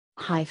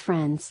Hi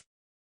friends.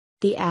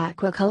 The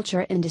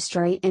aquaculture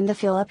industry in the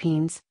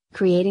Philippines,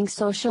 creating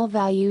social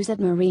values at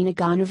Marina,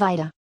 Gana,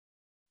 Vida.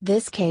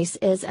 This case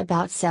is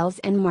about sales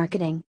and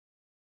marketing.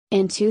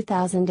 In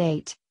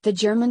 2008, the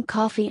German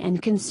coffee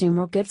and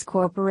consumer goods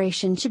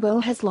corporation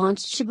Chibo has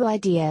launched Chibo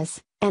Ideas,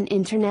 an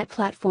internet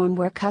platform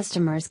where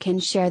customers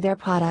can share their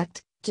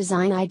product,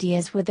 design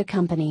ideas with the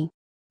company.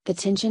 The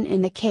tension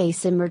in the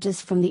case emerges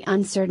from the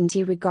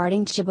uncertainty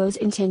regarding Chibo's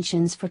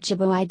intentions for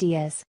Chibo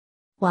Ideas.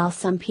 While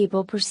some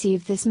people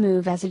perceive this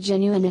move as a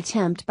genuine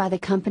attempt by the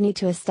company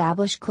to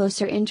establish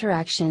closer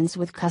interactions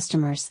with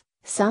customers,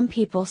 some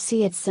people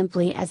see it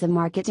simply as a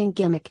marketing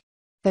gimmick.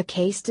 The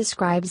case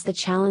describes the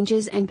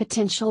challenges and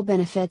potential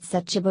benefits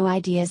that Chibo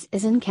Ideas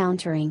is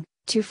encountering,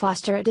 to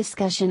foster a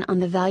discussion on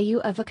the value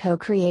of a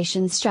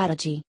co-creation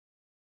strategy.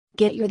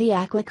 Get your The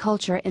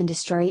Aquaculture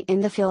Industry in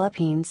the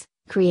Philippines,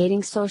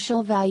 Creating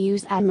Social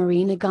Values at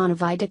Marina, Gana,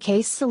 Vida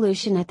Case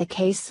Solution at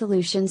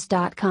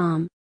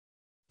thecasesolutions.com.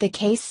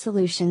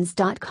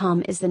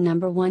 Thecasesolutions.com is the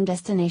 #1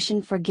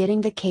 destination for getting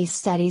the case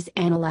studies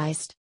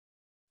analyzed.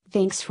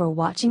 Thanks for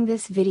watching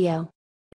this video.